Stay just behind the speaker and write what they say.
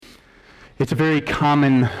It's a very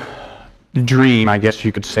common dream, I guess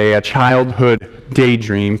you could say, a childhood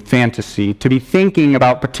daydream, fantasy, to be thinking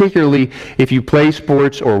about, particularly if you play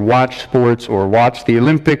sports or watch the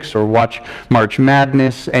Olympics or watch March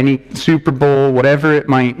Madness, any Super Bowl, whatever it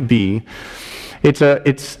might be.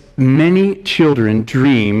 It's many children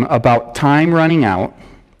dream about time running out,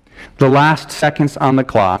 the last seconds on the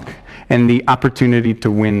clock, and the opportunity to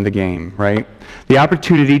win the game, right? The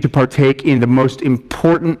opportunity to partake in the most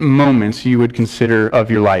important moments you would consider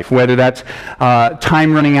of your life, whether that's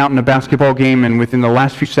time running out in a basketball game and within the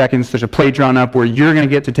last few seconds there's a play drawn up where you're going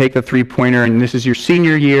to get to take the three-pointer and this is your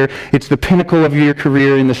senior year, it's the pinnacle of your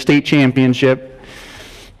career in the state championship,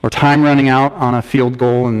 or time running out on a field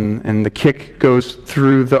goal and the kick goes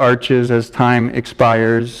through the arches as time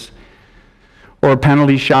expires. Or a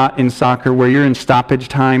penalty shot in soccer where you're in stoppage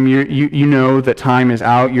time, you know that time is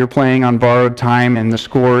out, you're playing on borrowed time and the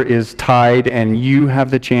score is tied and you have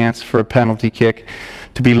the chance for a penalty kick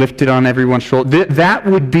to be lifted on everyone's shoulder. That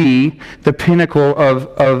would be the pinnacle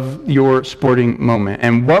of your sporting moment.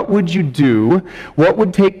 And what would you do? What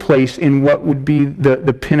would take place in what would be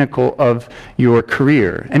the pinnacle of your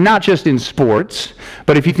career? And not just in sports,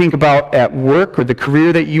 but if you think about at work or the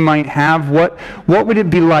career that you might have, what would it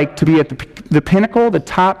be like to be at the pinnacle, the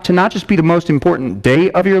top, to not just be the most important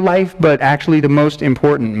day of your life, but actually the most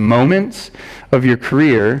important moments of your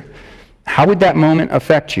career? How would that moment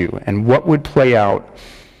affect you, and what would play out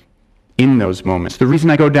in those moments? The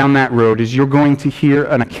reason I go down that road is you're going to hear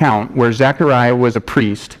an account where Zechariah was a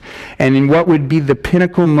priest, and in what would be the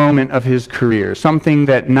pinnacle moment of his career, something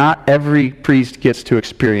that not every priest gets to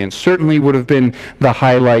experience, certainly would have been the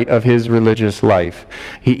highlight of his religious life.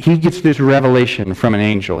 He gets this revelation from an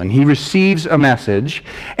angel, and he receives a message,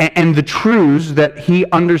 and the truths that he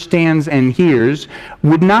understands and hears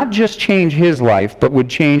would not just change his life, but would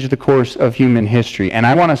change the course of human history. And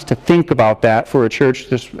I want us to think about that for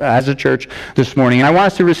as a church this morning. And I want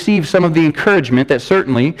us to receive some of the encouragement that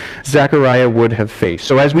certainly Zechariah would have faced.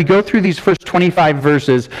 So as we go through these first 25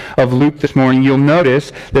 verses of Luke this morning, you'll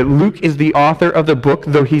notice that Luke is the author of the book,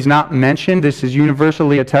 though he's not mentioned. This is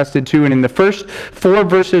universally attested to. And in the first 4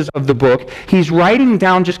 verses of the book, he's writing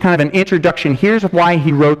down just kind of an introduction. Here's why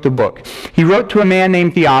he wrote the book. He wrote to a man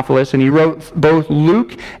named Theophilus, and he wrote both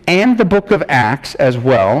Luke and the book of Acts as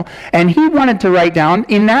well. And he wanted to write down,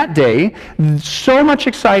 in that day, so much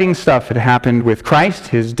exciting stuff had happened with Christ,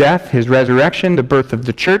 his death, his resurrection, the birth of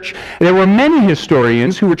the church. There were many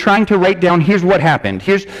historians who were trying to write down, here's what happened.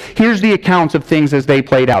 Here's the accounts of things as they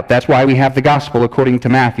played out. That's why we have the gospel according to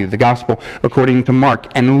Matthew, the gospel according to Mark.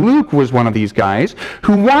 And Luke was one of these guys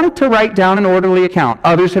who wanted to write down an orderly account.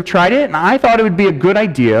 Others have tried it, and I thought it would be a good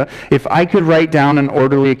idea if I could write down an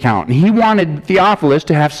orderly account. And he wanted Theophilus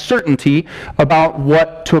to have certainty about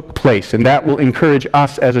what took place, and that will encourage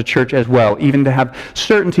us as a church as well, even to have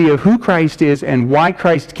certainty of who Christ is and why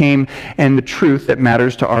Christ came and the truth that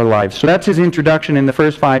matters to our lives. So that's his introduction in the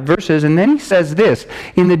first 5 verses, and then he says this: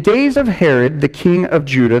 in the days of Herod, the king of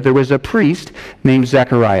Judah, there was a priest named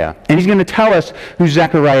Zechariah. And he's going to tell us who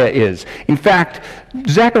Zechariah is. In fact,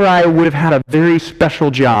 Zechariah would have had a very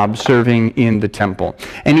special job serving in the temple.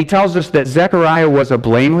 And he tells us that Zechariah was a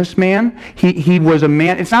blameless man. He was a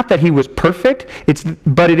man, it's not that he was perfect,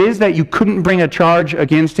 but it is that you couldn't bring a charge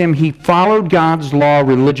against him. He followed God's law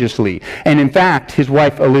religiously. And in fact, his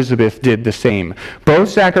wife Elizabeth did the same. Both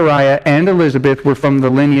Zechariah and Elizabeth were from the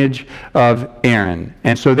lineage of Aaron.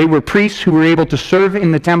 And so they were priests who were able to serve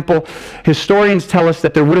in the temple. Historians tell us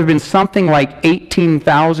that there would have been something like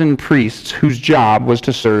 18,000 priests whose job was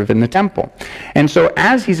to serve in the temple. And so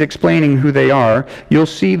as he's explaining who they are, you'll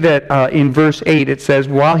see that in verse 8 it says,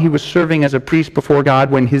 while he was serving as a priest before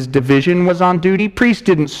God when his division was on duty, priests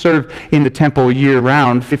didn't serve in the temple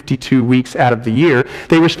year-round, 52 weeks out of the year.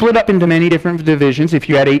 They were split up into many different divisions. If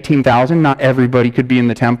you had 18,000, not everybody could be in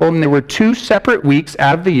the temple, and there were 2 separate weeks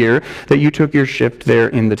out of the year that you took your shift there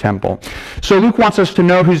in the temple. So Luke wants us to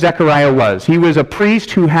know who Zechariah was. He was a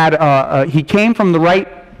priest who had, he came from the right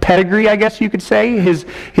pedigree, I guess you could say,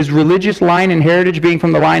 his religious line and heritage being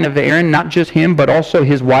from the line of Aaron, not just him, but also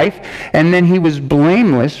his wife. And then he was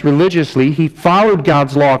blameless religiously. He followed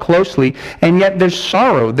God's law closely. And yet there's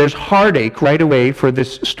sorrow, there's heartache right away for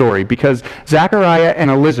this story, because Zechariah and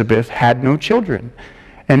Elizabeth had no children.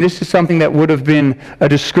 And this is something that would have been a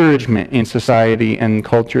discouragement in society and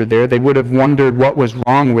culture there. They would have wondered what was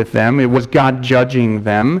wrong with them. Was God judging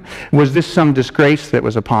them? Was this some disgrace that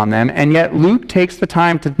was upon them? And yet Luke takes the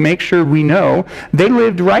time to make sure we know they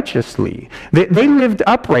lived righteously. They lived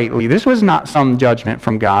uprightly. This was not some judgment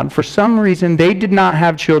from God. For some reason, they did not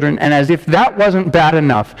have children, and as if that wasn't bad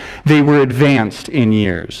enough, they were advanced in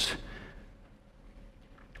years.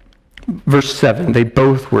 Verse 7, they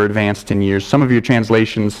both were advanced in years. Some of your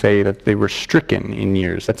translations say that they were stricken in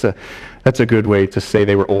years. That's a good way to say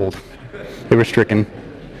they were old. They were stricken.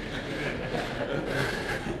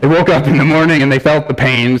 They woke up in the morning and they felt the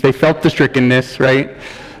pains. They felt the strickenness, right?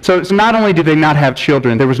 So not only did they not have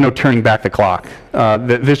children, there was no turning back the clock.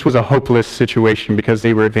 This was a hopeless situation because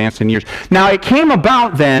they were advanced in years. Now, it came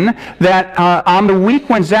about then that on the week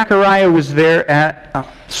when Zechariah was there at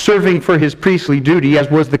serving for his priestly duty, as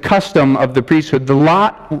was the custom of the priesthood, the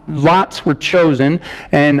lots were chosen,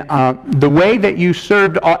 and the way that you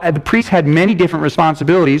served, the priest had many different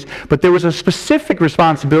responsibilities, but there was a specific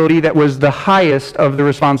responsibility that was the highest of the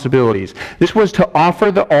responsibilities. This was to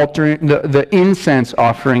offer the altar, the incense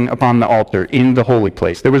offering upon the altar in the holy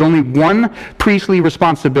place. There was only one priestly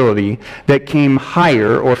responsibility that came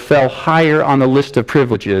higher or fell higher on the list of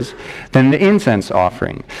privileges than the incense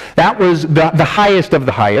offering. That was the highest of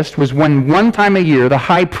the highest, was when one time a year the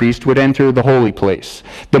high priest would enter the holy place,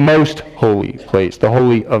 the most holy place, the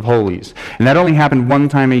holy of holies. And that only happened one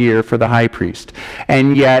time a year for the high priest.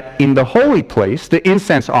 And yet in the holy place, the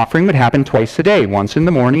incense offering would happen twice a day, once in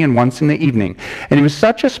the morning and once in the evening. And it was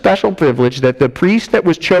such a special privilege that the priest that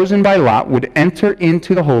was chosen by lot would enter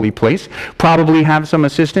into the holy place, probably have some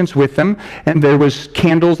assistants with them, and there was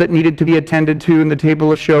candles that needed to be attended to in the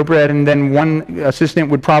table of showbread, and then one assistant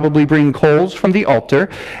would probably bring coals from the altar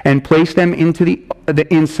and place them into the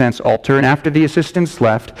incense altar, and after the assistants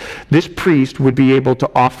left, this priest would be able to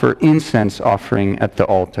offer incense offering at the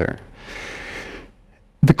altar.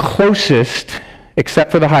 The closest,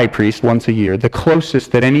 except for the high priest once a year, the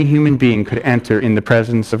closest that any human being could enter in the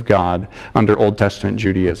presence of God under Old Testament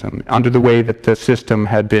Judaism, under the way that the system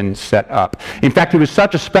had been set up. In fact, it was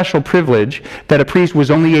such a special privilege that a priest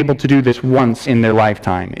was only able to do this once in their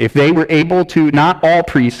lifetime. If they were able to, not all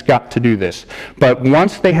priests got to do this, but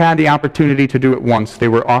once they had the opportunity to do it once, they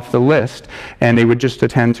were off the list, and they would just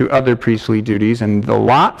attend to other priestly duties, and the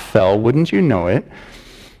lot fell, wouldn't you know it,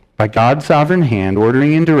 by God's sovereign hand,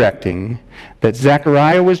 ordering and directing, that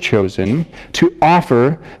Zechariah was chosen to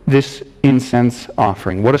offer this incense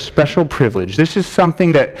offering. What a special privilege. This is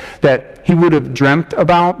something that he would have dreamt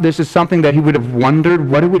about. This is something that he would have wondered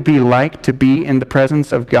what it would be like to be in the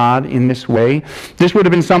presence of God in this way. This would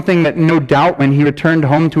have been something that no doubt when he returned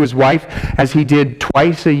home to his wife, as he did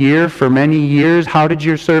twice a year for many years, how did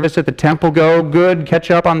your service at the temple go? Good,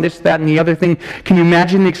 catch up on this, that, and the other thing. Can you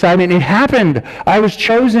imagine the excitement? It happened. I was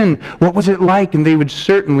chosen. What was it like? And they would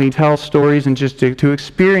certainly tell stories and just to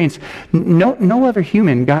experience. No other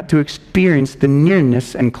human got to experience the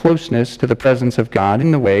nearness and closeness to the presence of God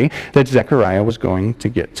in the way that Zechariah was going to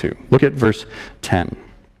get to. Look at verse 10.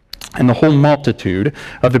 And the whole multitude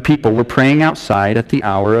of the people were praying outside at the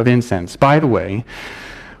hour of incense. By the way,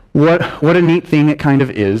 what a neat thing it kind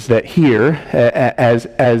of is that here,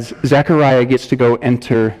 as Zechariah gets to go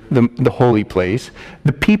enter the holy place,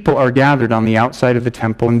 the people are gathered on the outside of the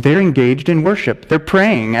temple, and they're engaged in worship. They're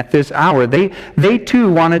praying at this hour. They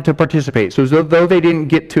too wanted to participate. So though they didn't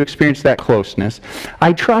get to experience that closeness,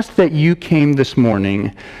 I trust that you came this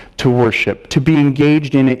morning to worship, to be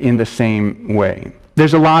engaged in it in the same way.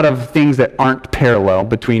 There's a lot of things that aren't parallel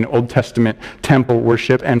between Old Testament temple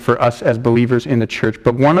worship and for us as believers in the church.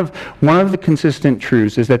 But one of the consistent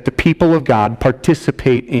truths is that the people of God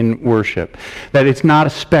participate in worship. That it's not a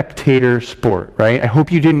spectator sport, right? I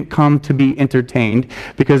hope you didn't come to be entertained,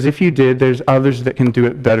 because if you did, there's others that can do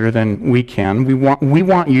it better than we can. We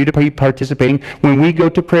want you to be participating. When we go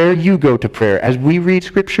to prayer, you go to prayer. As we read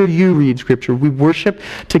Scripture, you read Scripture. We worship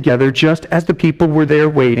together just as the people were there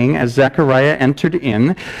waiting as Zechariah entered in.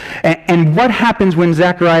 And what happens when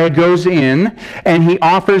Zechariah goes in and he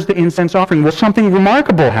offers the incense offering? Well, something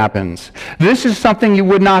remarkable happens. This is something you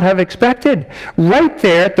would not have expected. Right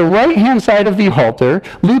there at the right-hand side of the altar,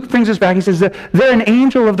 Luke brings us back. He says that there an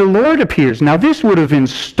angel of the Lord appears. Now, this would have been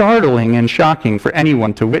startling and shocking for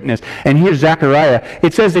anyone to witness. And here's Zechariah.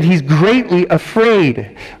 It says that he's greatly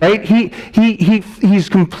afraid, right? He's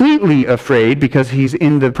completely afraid because he's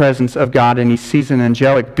in the presence of God and he sees an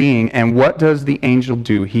angelic being. And what does the angel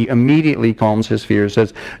do? He immediately calms his fears,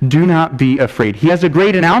 says, do not be afraid. He has a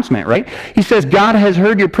great announcement, right? He says, God has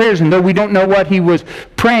heard your prayers, and though we don't know what he was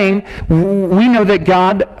praying, we know that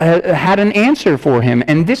God had an answer for him.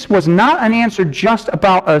 And this was not an answer just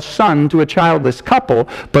about a son to a childless couple,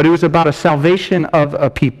 but it was about a salvation of a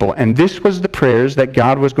people. And this was the prayers that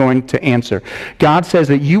God was going to answer. God says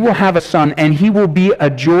that you will have a son, and he will be a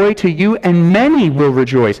joy to you, and many will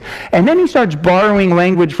rejoice. And then he starts borrowing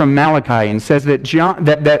language from Malachi and says that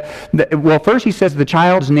first he says the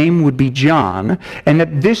child's name would be John, and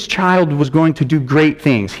that this child was going to do great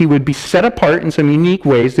things. He would be set apart in some unique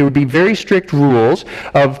ways. There would be very strict rules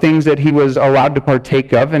of things that he was allowed to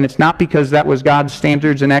partake of, and it's not because that was God's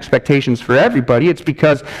standards and expectations for everybody. It's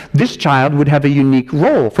because this child would have a unique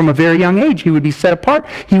role. From a very young age, he would be set apart.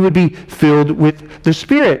 He would be filled with the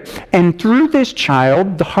Spirit. And through this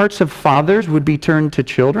child, the hearts of fathers would be turned to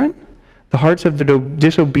children. The hearts of the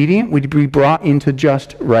disobedient would be brought into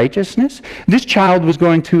just righteousness. This child was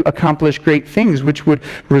going to accomplish great things, which would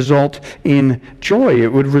result in joy.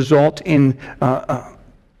 It would result in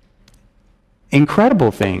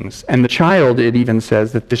incredible things. And the child, it even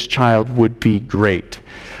says that this child would be great.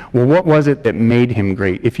 Well, what was it that made him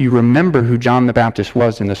great? If you remember who John the Baptist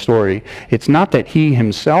was in the story, it's not that he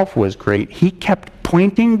himself was great. He kept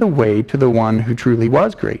pointing the way to the one who truly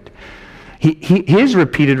was great. His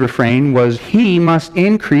repeated refrain was, "He must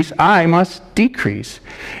increase, I must decrease."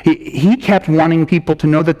 He kept wanting people to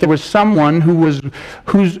know that there was someone who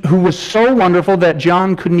was so wonderful that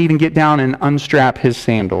John couldn't even get down and unstrap his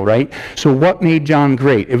sandal, right? So what made John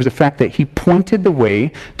great? It was the fact that he pointed the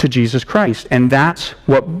way to Jesus Christ, and that's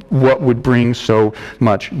what would bring so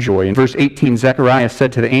much joy. In verse 18, Zechariah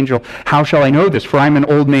said to the angel, "How shall I know this? For I'm an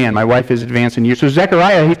old man. My wife is advanced in years." So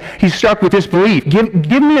Zechariah, he's struck with disbelief.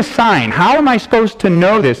 Give me a sign. How am I supposed to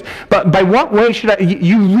know this? But by what way should I?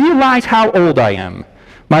 You realize how old I am.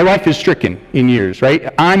 My wife is stricken in years, right?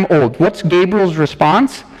 I'm old. What's Gabriel's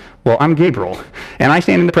response? Well, I'm Gabriel, and I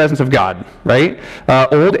stand in the presence of God, right?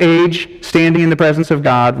 Old age, standing in the presence of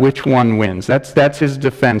God, which one wins? That's his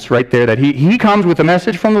defense right there, that he comes with a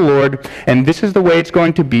message from the Lord, and this is the way it's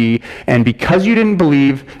going to be, and because you didn't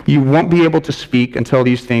believe, you won't be able to speak until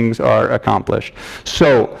these things are accomplished.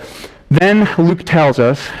 So, then Luke tells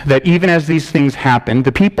us that even as these things happen,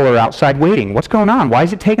 the people are outside waiting. What's going on? Why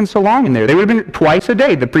is it taking so long in there? They would have been twice a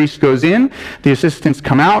day. The priest goes in, the assistants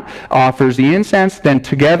come out, offers the incense, then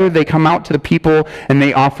together they come out to the people and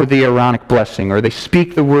they offer the Aaronic blessing, or they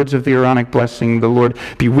speak the words of the Aaronic blessing. The Lord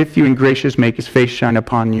be with you and gracious, make his face shine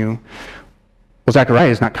upon you. Well, Zechariah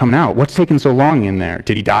is not coming out. What's taking so long in there?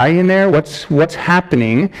 Did he die in there? What's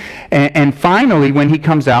happening? And finally, when he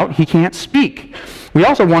comes out, he can't speak. We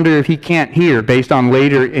also wonder if he can't hear, based on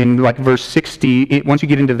later in like verse 60, once you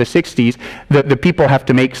get into the 60s, the people have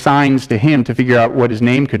to make signs to him to figure out what his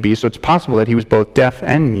name could be. So it's possible that he was both deaf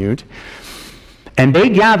and mute. And they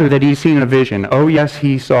gather that he's seen a vision. Oh, yes,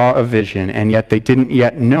 he saw a vision, and yet they didn't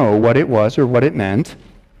yet know what it was or what it meant.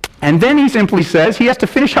 And then he simply says he has to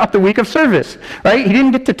finish out the week of service, right? He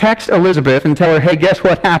didn't get to text Elizabeth and tell her, hey, guess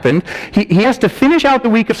what happened? He has to finish out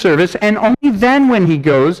the week of service, and only then when he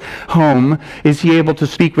goes home is he able to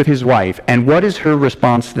speak with his wife. And what is her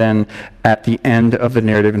response then at the end of the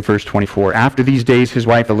narrative in verse 24? After these days, his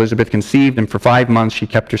wife Elizabeth conceived, and for 5 months she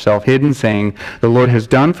kept herself hidden, saying, the Lord has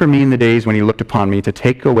done for me in the days when he looked upon me to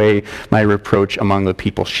take away my reproach among the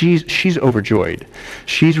people. She's overjoyed.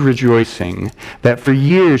 She's rejoicing that for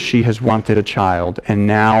years she has wanted a child, and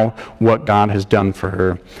now what God has done for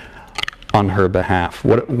her on her behalf.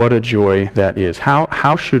 What a joy that is.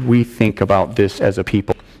 How should we think about this as a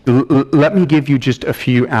people? Let me give you just a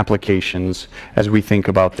few applications as we think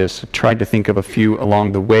about this. I tried to think of a few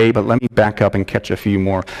along the way, but let me back up and catch a few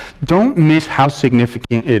more. Don't miss how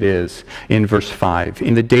significant it is in verse 5.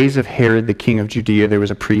 In the days of Herod, the king of Judea, there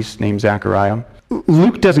was a priest named Zechariah.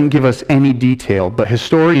 Luke doesn't give us any detail, but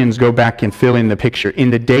historians go back and fill in the picture. In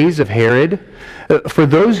the days of Herod, for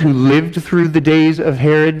those who lived through the days of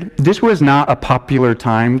Herod, this was not a popular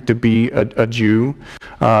time to be a Jew.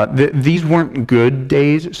 These weren't good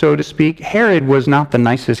days, so to speak. Herod was not the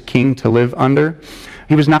nicest king to live under.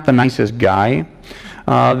 He was not the nicest guy.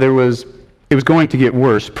 It was going to get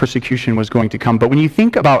worse. Persecution was going to come. But when you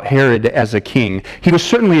think about Herod as a king, he was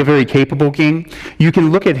certainly a very capable king. You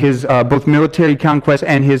can look at his both military conquest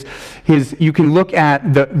and his. You can look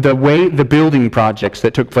at the building projects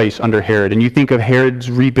that took place under Herod, and you think of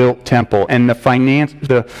Herod's rebuilt temple and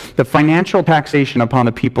the financial taxation upon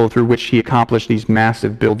the people through which he accomplished these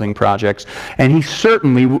massive building projects. And he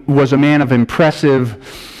certainly was a man of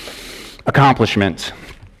impressive accomplishments,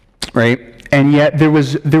 right? And yet there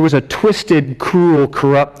was a twisted, cruel,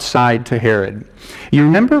 corrupt side to Herod. You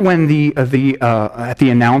remember when at the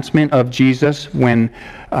announcement of Jesus, when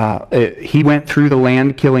he went through the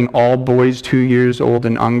land killing all boys 2 years old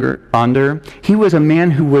and under, he was a man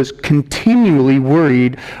who was continually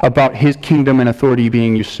worried about his kingdom and authority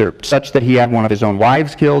being usurped, such that he had one of his own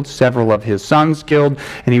wives killed, several of his sons killed,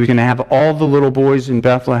 and he was going to have all the little boys in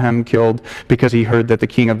Bethlehem killed because he heard that the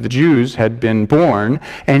king of the Jews had been born,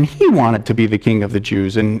 and he wanted to be the king of the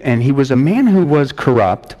Jews. And he was a man who was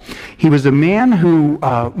corrupt. He was a man who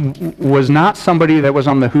was not somebody that was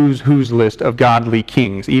on the who's list of godly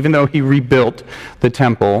kings. things, even though he rebuilt the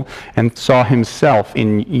temple and saw himself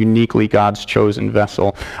in uniquely God's chosen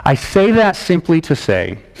vessel. I say that simply to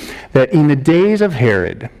say that in the days of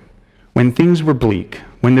Herod, when things were bleak,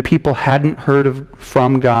 when the people hadn't heard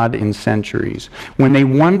from God in centuries, when they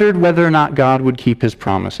wondered whether or not God would keep his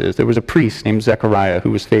promises, there was a priest named Zechariah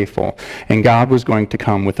who was faithful, and God was going to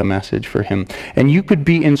come with a message for him. And you could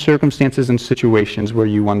be in circumstances and situations where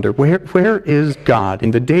you wonder, where is God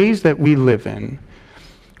in the days that we live in,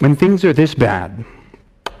 when things are this bad,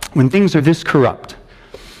 when things are this corrupt?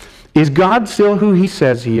 Is God still who he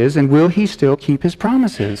says he is, and will he still keep his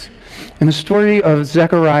promises? And the story of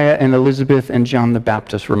Zechariah and Elizabeth and John the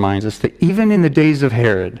Baptist reminds us that even in the days of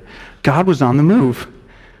Herod, God was on the move.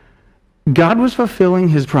 God was fulfilling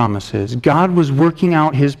his promises. God was working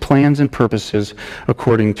out his plans and purposes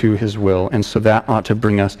according to his will. And so that ought to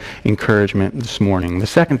bring us encouragement this morning. The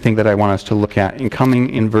second thing that I want us to look at in coming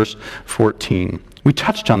in verse 14. We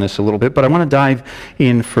touched on this a little bit, but I want to dive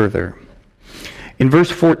in further. In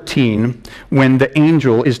verse 14, when the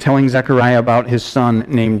angel is telling Zechariah about his son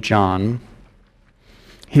named John,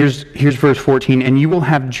 here's verse 14, and you will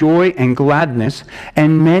have joy and gladness,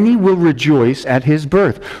 and many will rejoice at his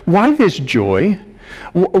birth. Why this joy?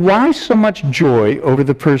 Why so much joy over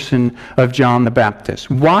the person of John the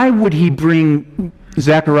Baptist? Why would he bring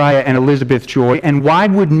Zechariah and Elizabeth joy, and why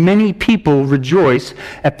would many people rejoice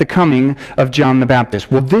at the coming of John the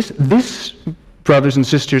Baptist? Well, this brothers and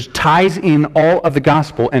sisters, ties in all of the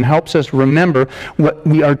gospel and helps us remember what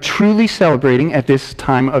we are truly celebrating at this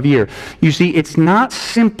time of year. You see, it's not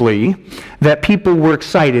simply that people were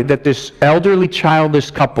excited that this elderly, childless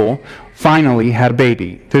couple finally had a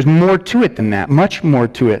baby. There's more to it than that, much more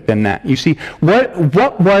to it than that. You see,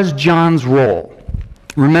 what was John's role?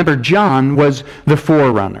 Remember, John was the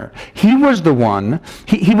forerunner. He was the one,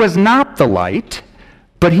 he was not the light,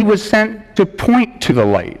 but he was sent to point to the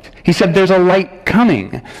light. He said, there's a light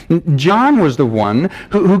coming. John was the one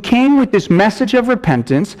who came with this message of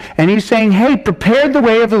repentance, and he's saying, hey, prepare the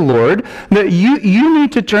way of the Lord. That you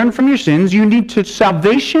need to turn from your sins.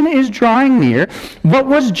 Salvation is drawing near. What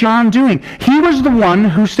was John doing? He was the one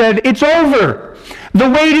who said, it's over. The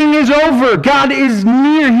waiting is over. God is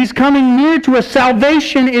near. He's coming near to us.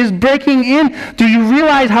 Salvation is breaking in. Do you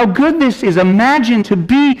realize how good this is? Imagine to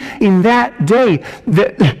be in that day.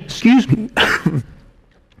 The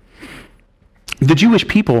Jewish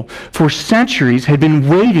people for centuries had been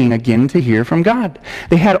waiting again to hear from God.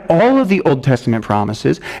 They had all of the Old Testament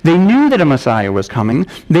promises. They knew that a Messiah was coming.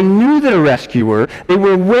 They knew that a rescuer. They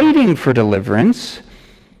were waiting for deliverance.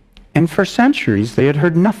 And for centuries, they had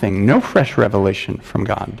heard nothing, no fresh revelation from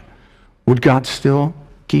God. Would God still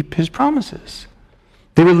keep his promises?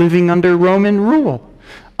 They were living under Roman rule,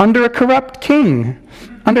 under a corrupt king,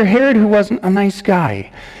 under Herod, who wasn't a nice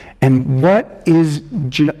guy. And what is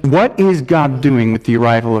God doing with the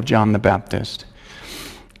arrival of John the Baptist?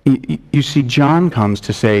 You see, John comes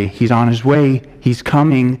to say, he's on his way, he's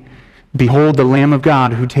coming. Behold, the Lamb of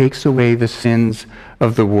God who takes away the sins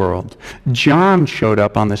of the world. John showed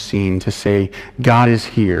up on the scene to say, God is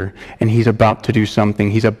here, and he's about to do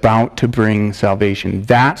something. He's about to bring salvation.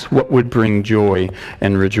 That's what would bring joy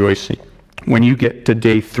and rejoicing. When you get to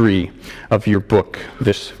day 3 of your book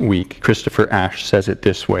this week, Christopher Ashe says it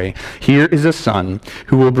this way: here is a son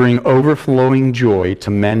who will bring overflowing joy to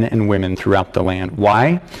men and women throughout the land.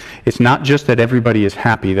 Why? It's not just that everybody is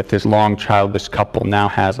happy that this long childless couple now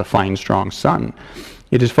has a fine, strong son.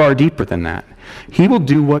 It is far deeper than that. He will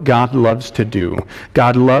do what God loves to do.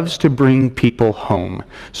 God loves to bring people home.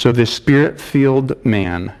 So this spirit-filled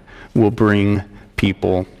man will bring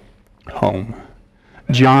people home.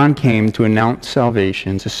 John came to announce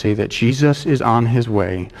salvation, to say that Jesus is on his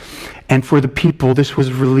way. And for the people, this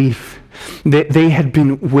was relief. They had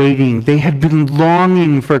been waiting. They had been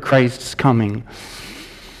longing for Christ's coming.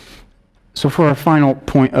 So for our final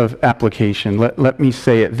point of application, let me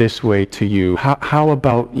say it this way to you. How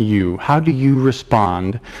about you? How do you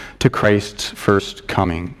respond to Christ's first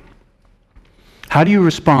coming? How do you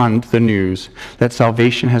respond to the news that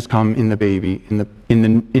salvation has come in the baby,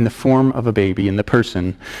 in the form of a baby, in the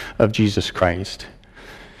person of Jesus Christ?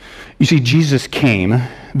 You see, Jesus came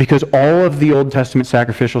because all of the Old Testament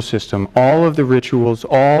sacrificial system, all of the rituals,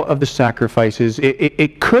 all of the sacrifices,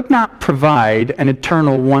 it could not provide an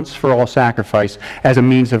eternal once-for-all sacrifice as a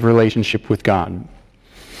means of relationship with God.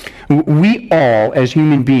 We all, as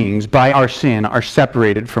human beings, by our sin, are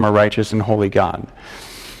separated from a righteous and holy God.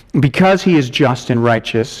 Because he is just and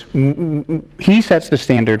righteous, he sets the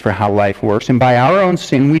standard for how life works, and by our own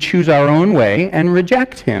sin, we choose our own way and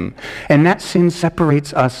reject him. And that sin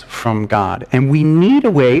separates us from God. And we need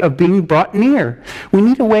a way of being brought near. We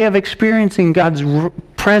need a way of experiencing God's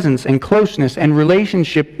presence and closeness and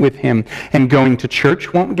relationship with him. And going to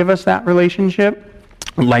church won't give us that relationship.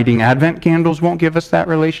 Lighting Advent candles won't give us that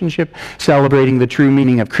relationship. Celebrating the true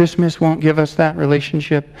meaning of Christmas won't give us that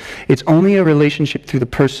relationship. It's only a relationship through the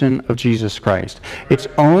person of Jesus Christ. It's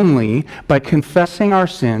only by confessing our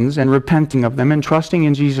sins and repenting of them and trusting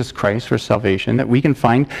in Jesus Christ for salvation that we can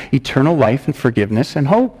find eternal life and forgiveness and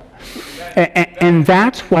hope. And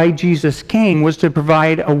that's why Jesus came, was to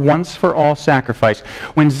provide a once-for-all sacrifice.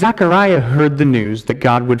 When Zechariah heard the news that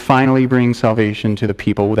God would finally bring salvation to the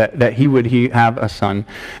people, that he would have a son,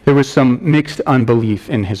 there was some mixed unbelief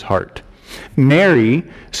in his heart.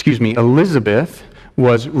 Elizabeth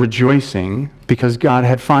was rejoicing because God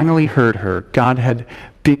had finally heard her. God had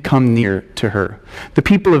become near to her. The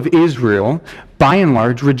people of Israel, by and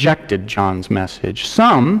large, rejected John's message.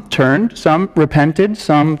 Some turned, some repented,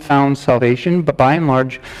 some found salvation, but by and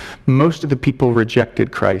large, most of the people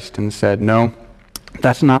rejected Christ and said, no,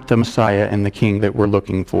 that's not the Messiah and the King that we're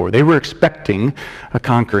looking for. They were expecting a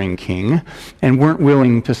conquering king and weren't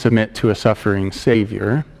willing to submit to a suffering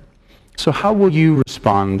Savior. So how will you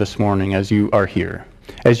respond this morning as you are here,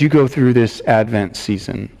 as you go through this Advent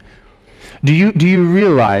season? Do you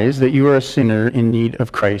realize that you are a sinner in need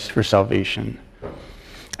of Christ for salvation?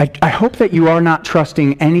 I hope that you are not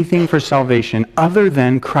trusting anything for salvation other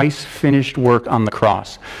than Christ's finished work on the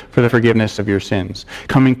cross for the forgiveness of your sins.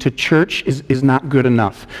 Coming to church is not good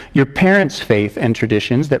enough. Your parents' faith and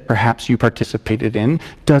traditions that perhaps you participated in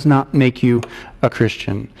does not make you a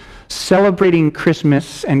Christian. Celebrating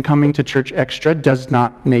Christmas and coming to church extra does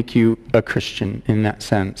not make you a Christian in that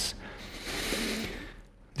sense.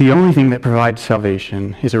 The only thing that provides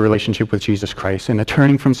salvation is a relationship with Jesus Christ and a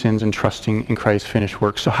turning from sins and trusting in Christ's finished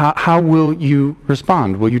work. So how will you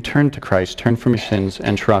respond? Will you turn to Christ, turn from your sins,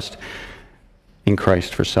 and trust in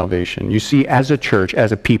Christ for salvation? You see, as a church,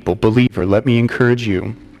 as a people, believer, let me encourage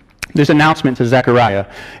you. This announcement to Zechariah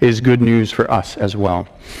is good news for us as well.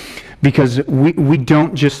 Because we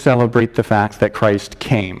don't just celebrate the fact that Christ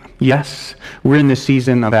came. Yes, we're in the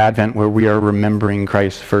season of Advent where we are remembering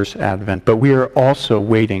Christ's first Advent, but we are also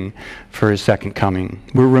waiting for his second coming.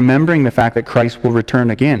 We're remembering the fact that Christ will return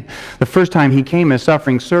again. The first time he came as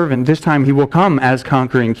suffering servant, this time he will come as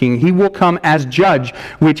conquering king. He will come as judge,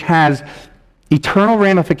 which has eternal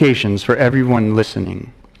ramifications for everyone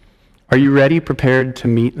listening. Are you ready, prepared to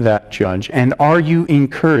meet that judge? And are you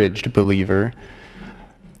encouraged, believer?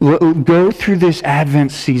 Go through this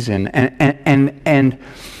Advent season and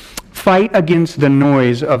fight against the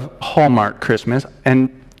noise of Hallmark Christmas. And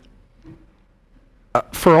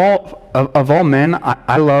for all men,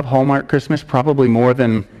 I love Hallmark Christmas probably more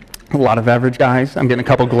than a lot of average guys. I'm getting a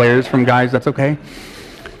couple glares from guys. That's okay.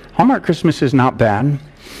 Hallmark Christmas is not bad.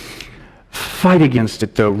 Fight against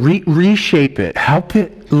it, though. Reshape it. Help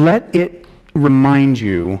it. Let it remind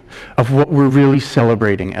you of what we're really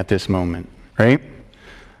celebrating at this moment, right?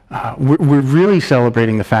 We're really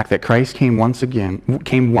celebrating the fact that Christ came once.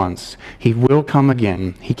 He will come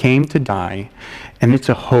again. He came to die, and it's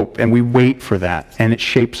a hope, and we wait for that, and it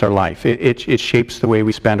shapes our life. It shapes the way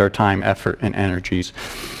we spend our time, effort, and energies.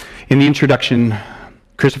 In the introduction,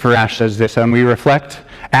 Christopher Ash says this, as we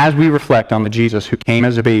reflect on the Jesus who came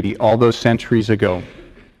as a baby all those centuries ago,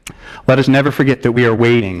 let us never forget that we are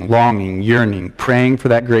waiting, longing, yearning, praying for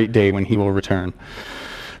that great day when he will return.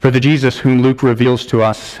 For the Jesus whom Luke reveals to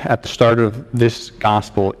us at the start of this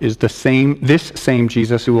gospel is this same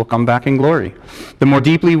Jesus who will come back in glory. The more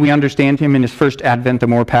deeply we understand him in his first advent, the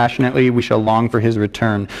more passionately we shall long for his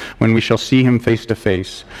return when we shall see him face to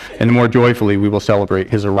face, and the more joyfully we will celebrate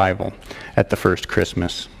his arrival at the first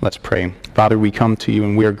Christmas. Let's pray. Father, we come to you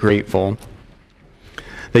and we are grateful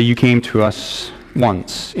that you came to us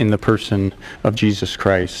once in the person of Jesus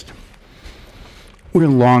Christ. We're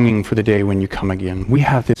longing for the day when you come again. We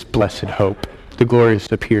have this blessed hope, the glorious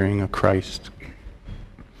appearing of Christ.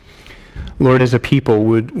 Lord, as a people,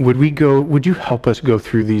 would you help us go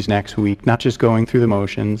through these next week, not just going through the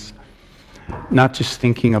motions, not just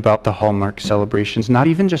thinking about the Hallmark celebrations, not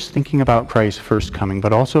even just thinking about Christ's first coming,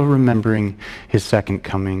 but also remembering his second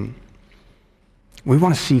coming. We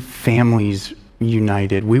want to see families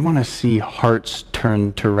united. We want to see hearts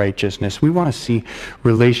turned to righteousness. We want to see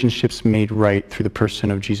relationships made right through the person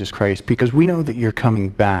of Jesus Christ, because we know that you're coming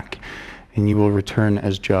back and you will return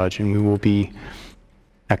as judge, and we will be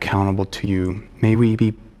accountable to you. May we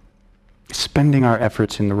be spending our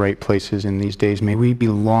efforts in the right places in these days. May we be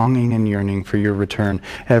longing and yearning for your return,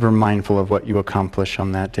 ever mindful of what you accomplish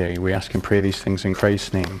on that day. We ask and pray these things in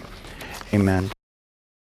Christ's name. Amen.